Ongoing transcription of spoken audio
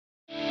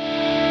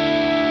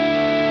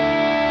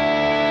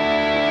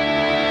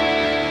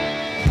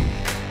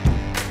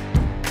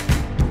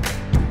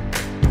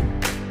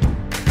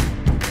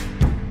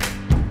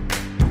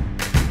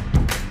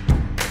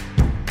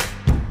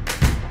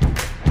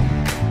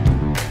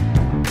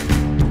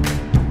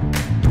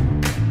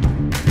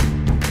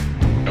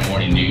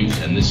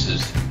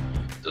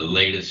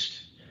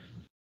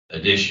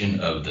edition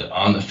of the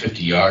On the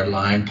 50-Yard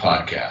Line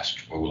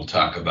podcast, where we'll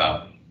talk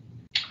about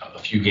a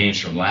few games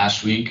from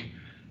last week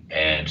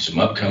and some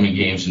upcoming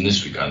games in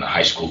this week on the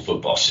high school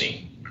football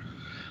scene.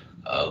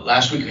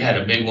 Last week we had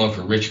a big one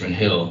for Richmond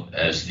Hill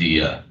as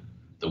the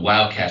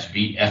Wildcats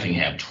beat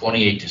Effingham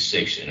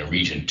 28-6 in a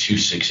Region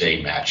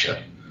 2-6A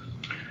matchup.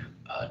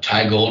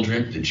 Ty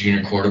Goldrick, the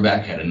junior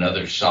quarterback, had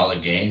another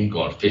solid game,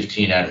 going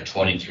 15 out of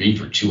 23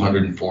 for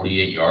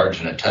 248 yards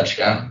and a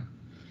touchdown.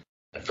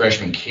 And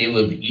freshman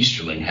Caleb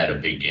Easterling had a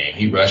big game.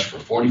 He rushed for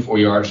 44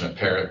 yards and a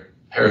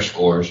pair of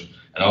scores,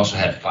 and also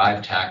had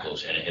 5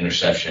 tackles and an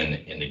interception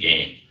in the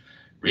game.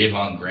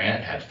 Rayvon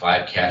Grant had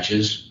 5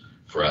 catches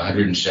for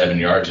 107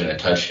 yards and a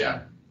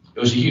touchdown.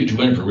 It was a huge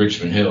win for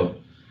Richmond Hill,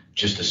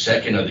 just the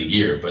second of the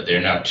year, but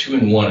they're now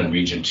 2-1 in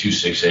Region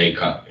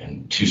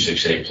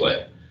 2-6A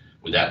play,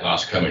 with that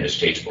loss coming to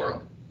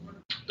Statesboro.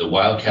 The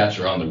Wildcats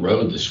are on the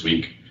road this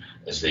week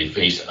as they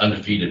face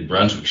undefeated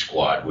Brunswick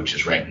squad, which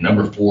is ranked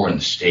number 4 in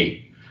the state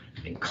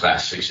in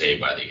Class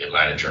 6A by the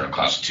Atlanta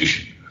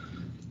Journal-Constitution.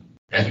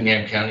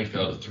 Effingham County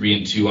fell to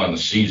 3-2 on the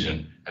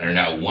season and are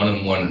now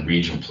 1-1 in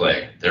region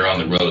play. They're on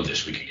the road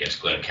this week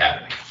against Glen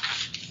Academy.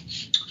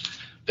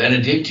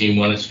 Benedictine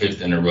won its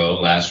 5th in a row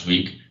last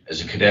week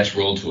as the Cadets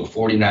rolled to a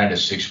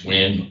 49-6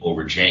 win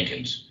over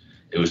Jenkins.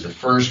 It was the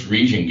first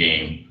region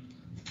game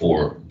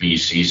for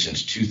BC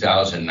since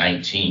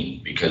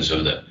 2019 because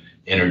of the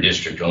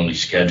inter-district only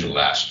schedule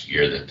last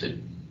year that the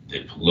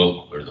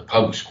local or the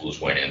public schools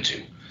went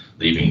into,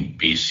 leaving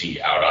BC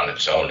out on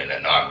its own in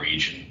a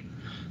non-region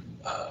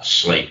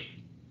slate.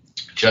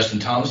 Justin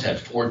Thomas had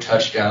 4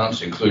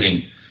 touchdowns,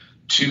 including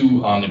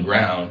 2 on the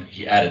ground.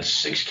 He added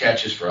 6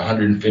 catches for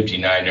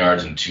 159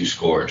 yards and 2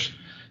 scores.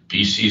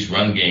 BC's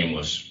run game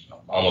was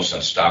almost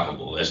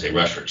unstoppable as they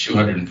rushed for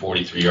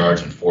 243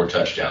 yards and 4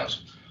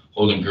 touchdowns.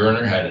 Holden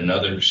Gerner had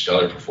another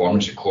stellar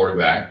performance at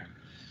quarterback.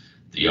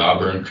 The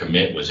Auburn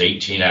commit was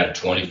 18 out of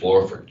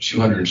 24 for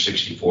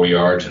 264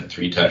 yards and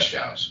 3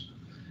 touchdowns.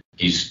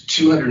 He's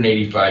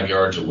 285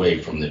 yards away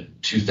from the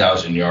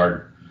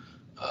 2,000-yard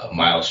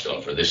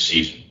milestone for this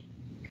season.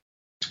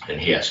 And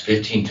he has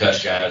 15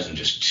 touchdowns and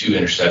just 2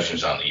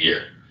 interceptions on the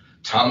year.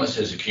 Thomas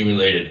has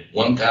accumulated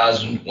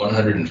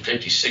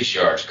 1,156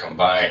 yards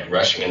combined,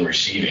 rushing and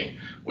receiving,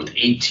 with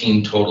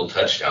 18 total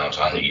touchdowns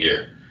on the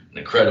year. An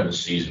incredible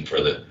season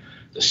for the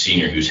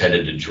senior who's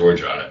headed to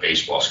Georgia on a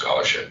baseball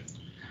scholarship.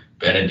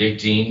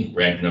 Benedictine,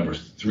 ranked number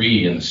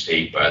 3 in the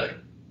state by the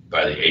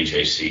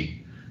AJC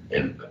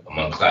and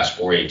among Class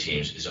 4A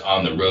teams, is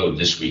on the road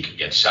this week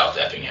against South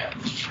Effingham.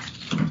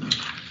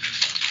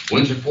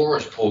 Windsor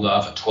Forest pulled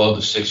off a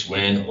 12-6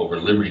 win over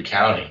Liberty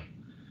County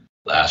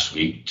last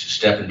week to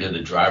step into the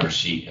driver's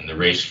seat in the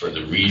race for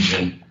the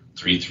Region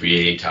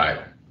 3-3A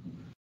title.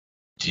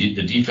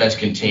 The defense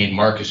contained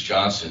Marcus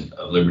Johnson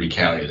of Liberty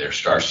County, their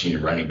star senior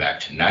running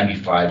back, to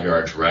 95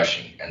 yards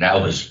rushing, and that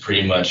was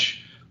pretty much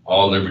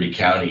all Liberty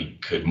County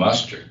could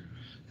muster,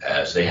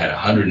 as they had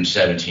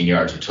 117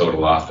 yards of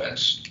total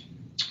offense.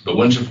 But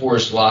Windsor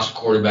Forest lost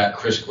quarterback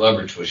Chris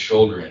Glover to a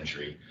shoulder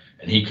injury,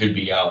 and he could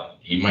be out.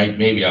 He may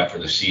be out for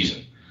the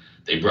season.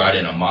 They brought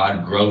in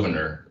Ahmad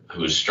Grosvenor,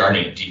 who was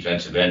starting at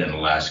defensive end in the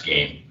last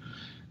game,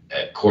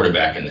 at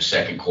quarterback in the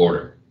second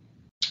quarter,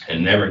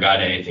 and never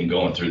got anything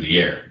going through the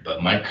air.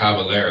 But Mike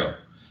Caballero,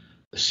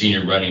 the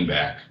senior running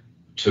back,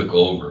 took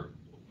over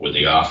with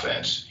the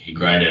offense. He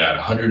grinded out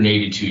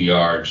 182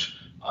 yards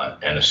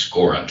and a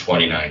score on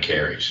 29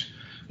 carries.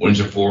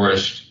 Windsor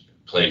Forest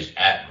plays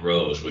at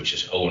Groves, which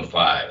is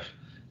 0-5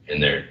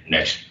 in their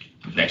next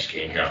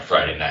game here on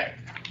Friday night.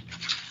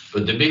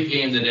 But the big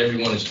game that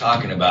everyone is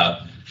talking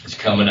about is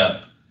coming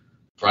up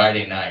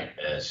Friday night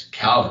as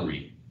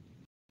Calvary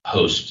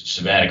hosts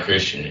Savannah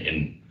Christian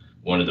in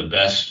one of the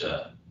best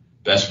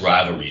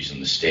rivalries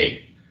in the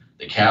state.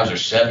 The Cavs are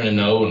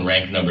 7-0 and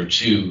ranked number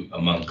 2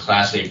 among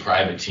Class A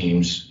private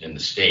teams in the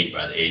state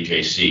by the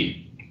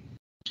AJC.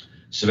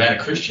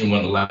 Savannah Christian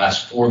won the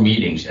last 4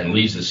 meetings and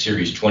leads the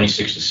series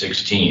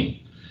 26-16.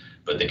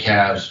 But the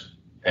Cavs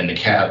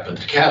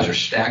are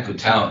stacked with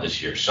talent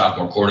this year.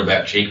 Sophomore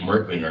quarterback Jake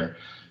Merklinger,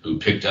 who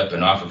picked up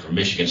an offer from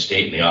Michigan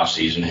State in the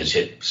offseason, has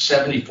hit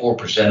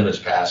 74% of his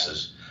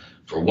passes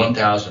for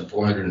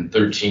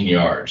 1,413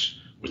 yards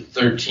with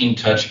 13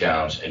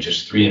 touchdowns and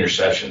just 3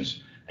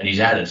 interceptions. And he's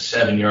added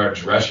 7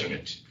 yards rushing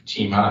at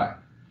team high.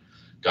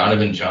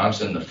 Donovan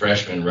Johnson, the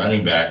freshman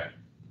running back,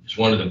 is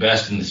one of the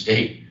best in the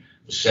state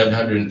with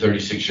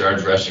 736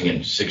 yards rushing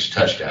and 6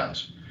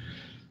 touchdowns.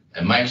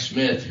 And Mike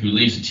Smith, who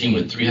leads the team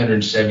with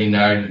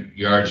 379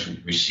 yards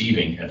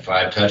receiving and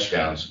 5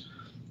 touchdowns.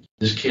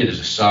 This kid is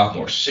a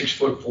sophomore,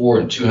 6'4"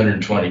 and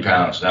 220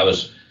 pounds. And I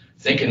was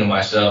thinking to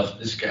myself,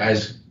 this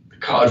guy's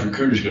college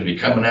recruiter is going to be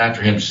coming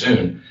after him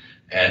soon.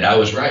 And I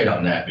was right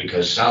on that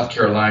because South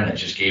Carolina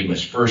just gave him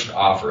his first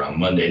offer on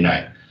Monday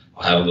night.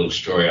 I'll have a little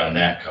story on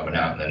that coming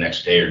out in the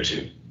next day or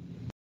two.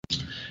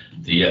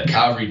 The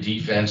Calvary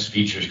defense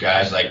features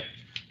guys like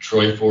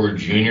Troy Ford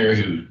Jr.,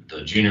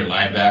 the junior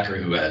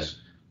linebacker who has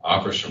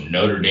offers from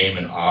Notre Dame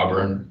and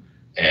Auburn,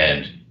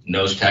 and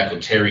nose tackle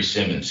Terry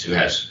Simmons, who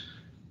has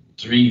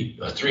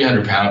a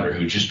 300-pounder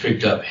who just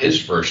picked up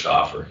his first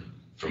offer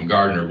from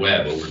Gardner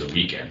Webb over the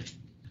weekend.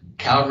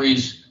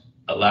 Calvary's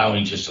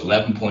allowing just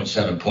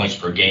 11.7 points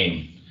per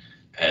game,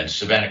 and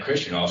Savannah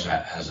Christian also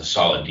has a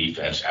solid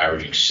defense,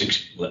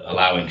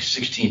 allowing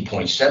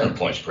 16.7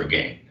 points per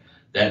game.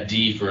 That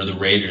D for the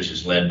Raiders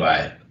is led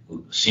by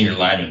senior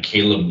lineman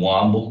Caleb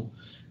Womble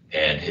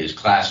and his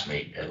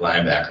classmate at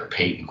linebacker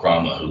Peyton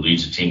Cromwell, who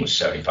leads the team with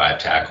 75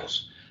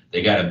 tackles.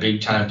 They got a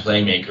big-time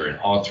playmaker in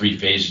all three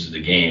phases of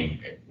the game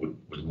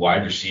with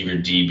wide receiver,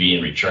 DB,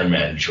 and return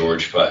man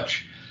George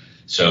Fudge.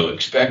 So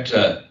expect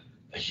a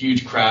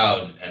huge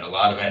crowd and a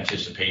lot of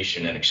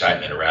anticipation and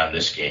excitement around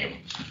this game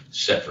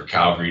set for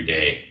Calvary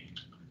Day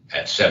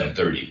at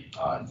 7:30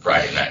 on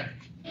Friday night.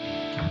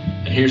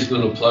 And here's a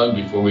little plug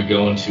before we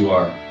go into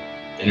our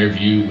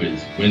interview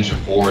with Windsor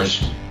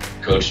Forest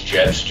coach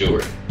Jeb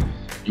Stewart.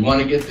 You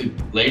want to get the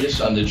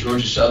latest on the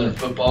Georgia Southern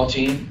football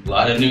team? A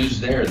lot of news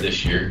there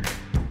this year.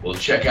 Well,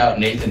 check out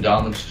Nathan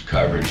Donaldson's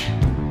coverage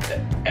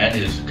and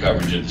his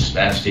coverage of the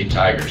Savannah State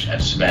Tigers at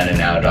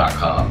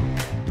SavannahNow.com.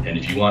 And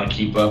if you want to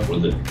keep up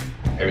with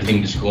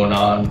everything that's going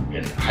on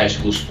in high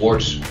school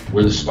sports,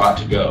 we're the spot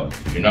to go.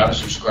 If you're not a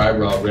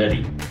subscriber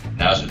already,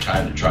 now's the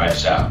time to try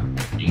us out.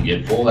 You can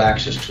get full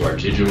access to our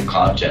digital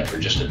content for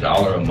just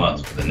 $1 a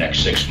month for the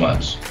next 6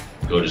 months.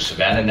 Go to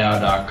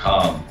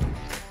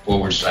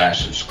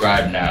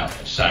SavannahNow.com/subscribe now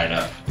and sign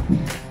up.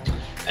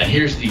 And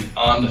here's the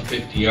On the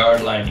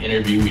 50-Yard Line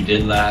interview we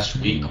did last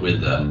week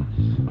with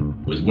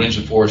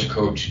Windsor Forest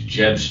coach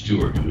Jeb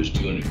Stewart, who is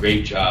doing a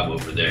great job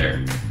over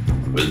there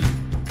with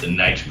the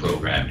Knights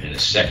program in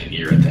his second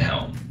year at the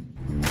helm.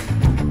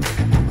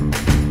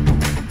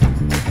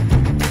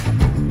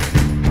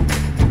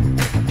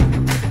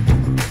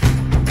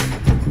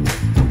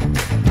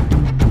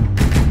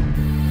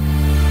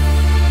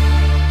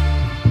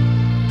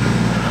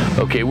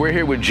 Okay, we're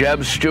here with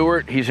Jeb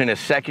Stewart. He's in his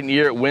second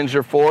year at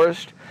Windsor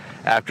Forest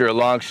after a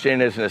long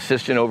stint as an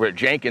assistant over at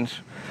Jenkins.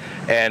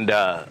 And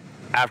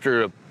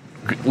after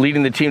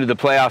leading the team to the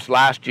playoffs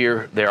last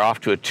year, they're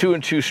off to a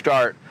 2-2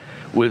 start.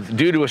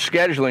 Due to a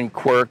scheduling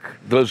quirk,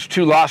 those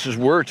two losses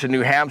were to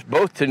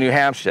both to New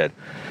Hampstead.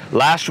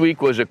 Last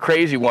week was a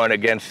crazy one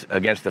against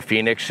the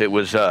Phoenix. It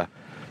was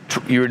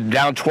you were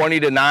down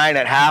 20-9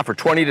 at half, or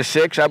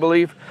 20-6, I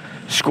believe.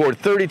 Scored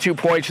 32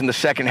 points in the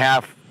second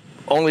half,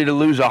 only to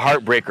lose a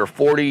heartbreaker,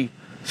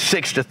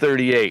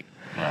 46-38.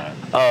 Right.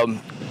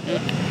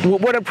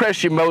 What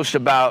impressed you most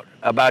about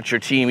your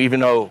team, even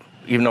though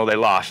they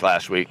lost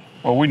last week?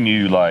 Well, we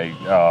knew,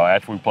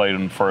 after we played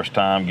them the first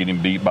time, getting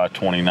beat by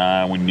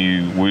 29, we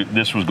knew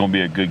this was going to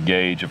be a good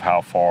gauge of how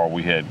far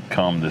we had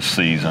come this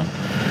season.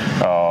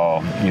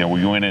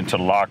 We went into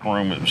the locker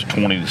room, it was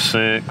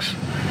 20-6.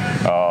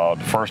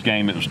 The first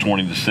game, it was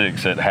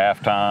 20-6 at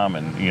halftime,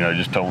 and,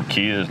 just told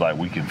kids,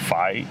 we can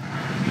fight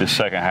this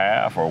second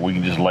half, or we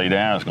can just lay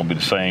down. It's going to be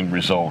the same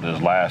result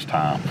as last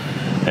time.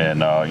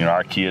 And,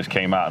 our kids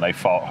came out and they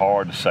fought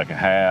hard the second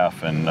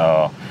half, and,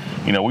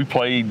 we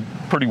played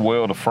pretty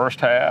well the first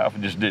half,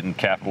 just didn't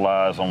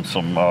capitalize on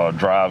some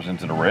drives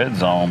into the red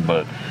zone.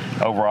 But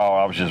overall,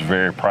 I was just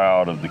very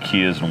proud of the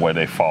kids and the way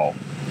they fought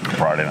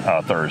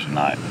Thursday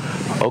night.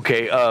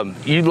 Okay,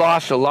 you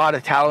lost a lot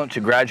of talent to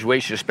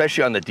graduation,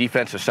 especially on the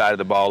defensive side of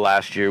the ball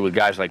last year with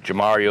guys like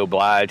Jamario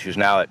Blige, who's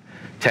now at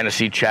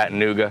Tennessee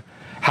Chattanooga.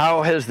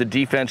 How has the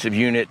defensive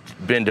unit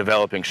been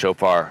developing so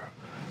far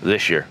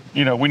this year?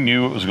 We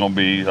knew it was going to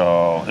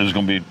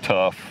be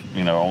tough,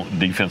 on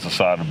the defensive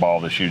side of the ball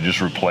this year, just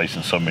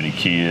replacing so many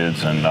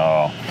kids. And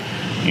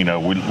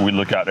we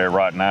look out there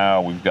right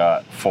now. We've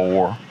got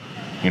 4,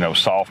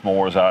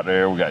 sophomores out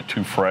there. We got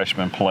 2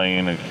 freshmen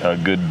playing a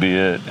good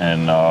bit,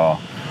 and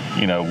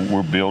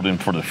we're building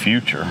for the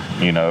future.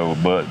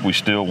 But we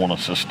still want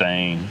to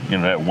sustain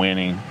that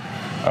winning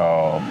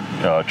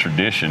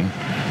tradition.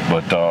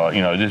 But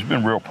just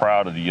been real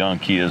proud of the young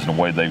kids and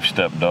the way they've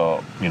stepped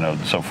up,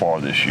 so far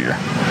this year.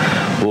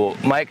 Well,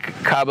 Mike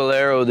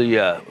Caballero,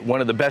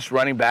 one of the best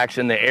running backs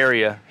in the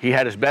area, he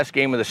had his best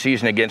game of the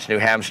season against New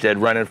Hampstead,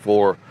 running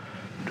for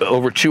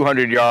over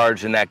 200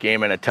 yards in that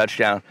game and a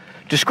touchdown.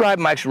 Describe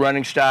Mike's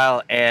running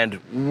style and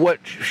what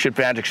should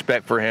fans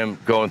expect for him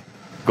going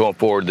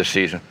forward this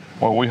season?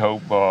 Well, we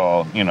hope,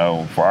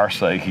 for our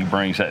sake, he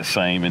brings that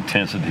same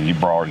intensity he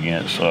brought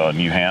against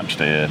New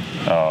Hampstead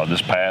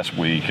this past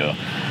week.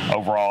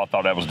 Overall, I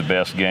thought that was the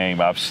best game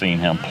I've seen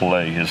him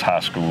play his high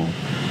school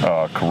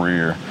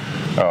career.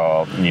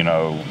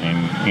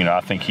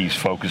 I think he's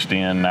focused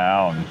in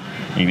now, and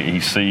he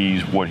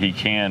sees what he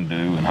can do,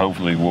 and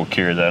hopefully we'll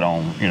carry that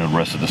on, the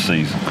rest of the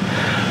season.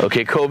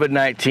 Okay,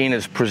 COVID-19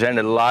 has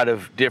presented a lot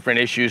of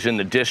different issues in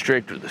the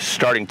district,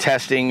 starting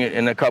testing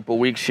in a couple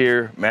weeks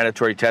here,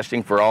 mandatory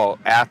testing for all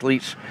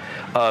athletes.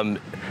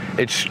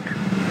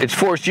 It's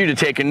forced you to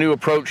take a new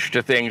approach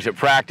to things at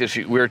practice.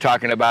 We were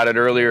talking about it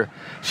earlier,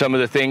 some of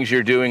the things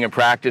you're doing in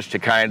practice to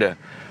kind of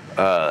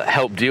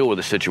help deal with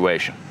the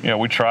situation.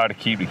 We try to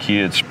keep the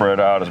kids spread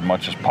out as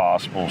much as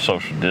possible,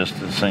 social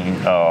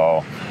distancing.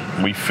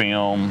 We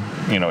film,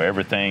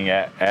 everything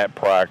at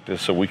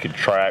practice so we can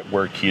track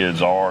where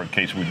kids are in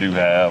case we do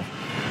have,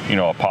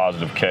 a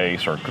positive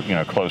case or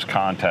close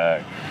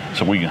contact,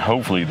 so we can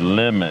hopefully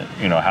limit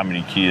how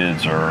many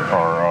kids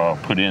are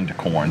put into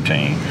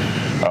quarantine.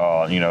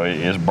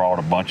 It's brought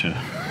a bunch of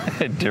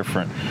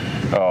different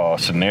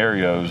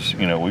scenarios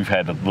we've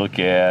had to look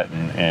at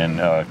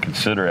and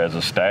consider as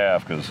a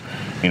staff, because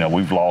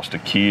we've lost a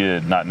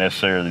kid not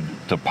necessarily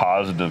to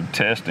positive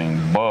testing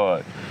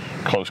but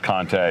close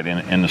contact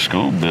in the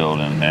school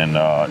building, and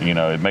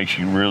it makes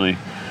you really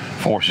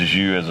forces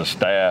you as a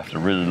staff to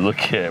really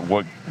look at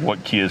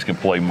what kids can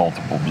play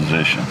multiple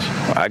positions.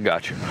 I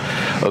got you.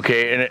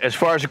 Okay, and as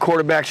far as the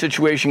quarterback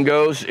situation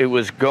goes, it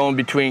was going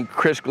between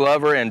Chris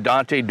Glover and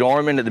Dante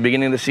Dorman at the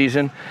beginning of the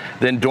season.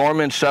 Then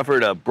Dorman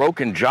suffered a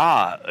broken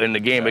jaw in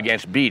the game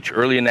against Beach.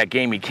 Early in that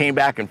game, he came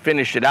back and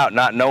finished it out,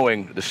 not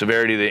knowing the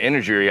severity of the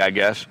injury, I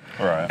guess,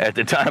 at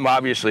the time,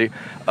 obviously.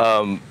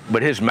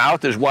 But his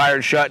mouth is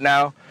wired shut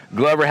now.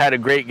 Glover had a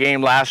great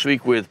game last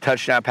week with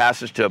touchdown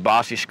passes to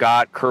Bossy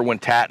Scott, Kerwin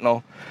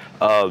Tatnell.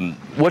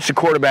 What's the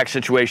quarterback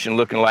situation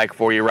looking like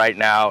for you right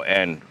now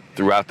and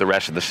throughout the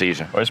rest of the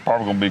season? Well, it's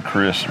probably going to be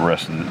Chris the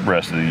rest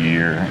of the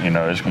year.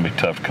 It's going to be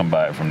tough to come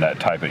back from that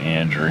type of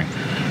injury.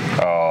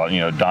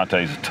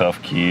 Dante's a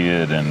tough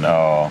kid, and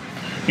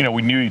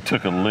we knew he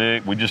took a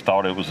lick. We just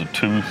thought it was a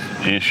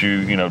tooth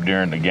issue,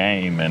 during the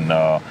game,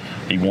 and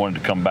he wanted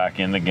to come back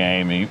in the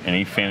game, and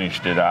he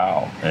finished it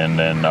out. And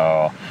then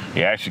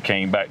he actually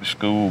came back to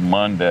school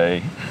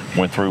Monday,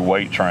 went through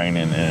weight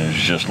training, and it was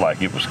just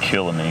like it was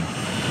killing him.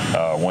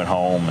 Went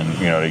home, and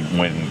he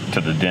went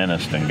to the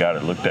dentist and got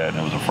it looked at, and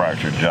it was a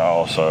fractured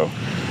jaw. So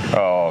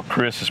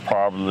Chris is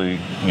probably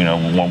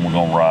one we're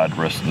going to ride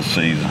the rest of the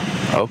season.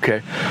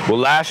 Okay. Well,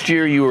 last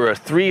year you were a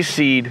 3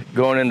 seed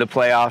going into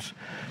playoffs.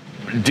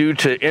 Due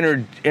to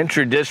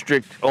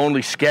intra-district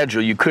only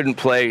schedule, you couldn't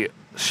play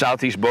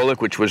Southeast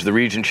Bullock, which was the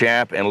region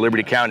champ, and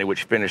Liberty County,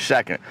 which finished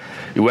second.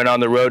 You went on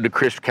the road to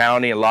Crisp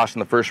County and lost in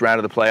the first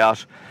round of the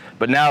playoffs.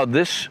 But now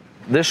this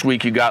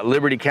week you got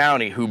Liberty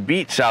County, who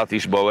beat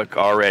Southeast Bullock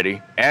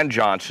already, and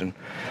Johnson.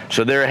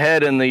 So they're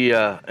ahead in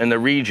the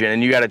region,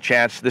 and you got a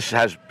chance. This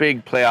has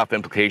big playoff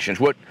implications.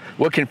 What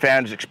can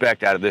fans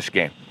expect out of this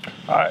game?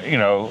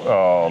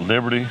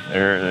 Liberty,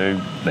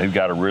 they've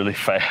got a really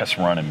fast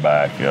running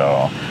back,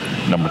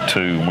 number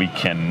 2. We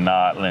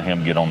cannot let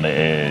him get on the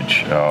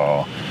edge.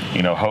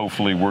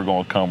 Hopefully we're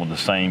going to come with the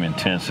same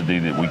intensity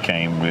that we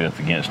came with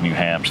against New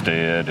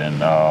Hampstead,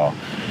 and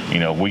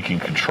we can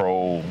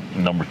control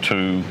number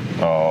 2.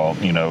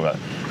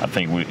 I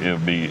think it'll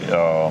be,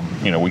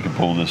 we can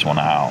pull this one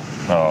out.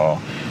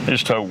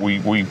 Just hope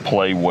we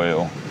play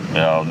well,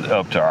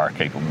 up to our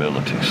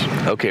capabilities.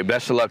 Okay,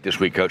 best of luck this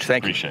week, Coach.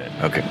 Thank you. Appreciate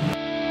it.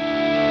 Okay.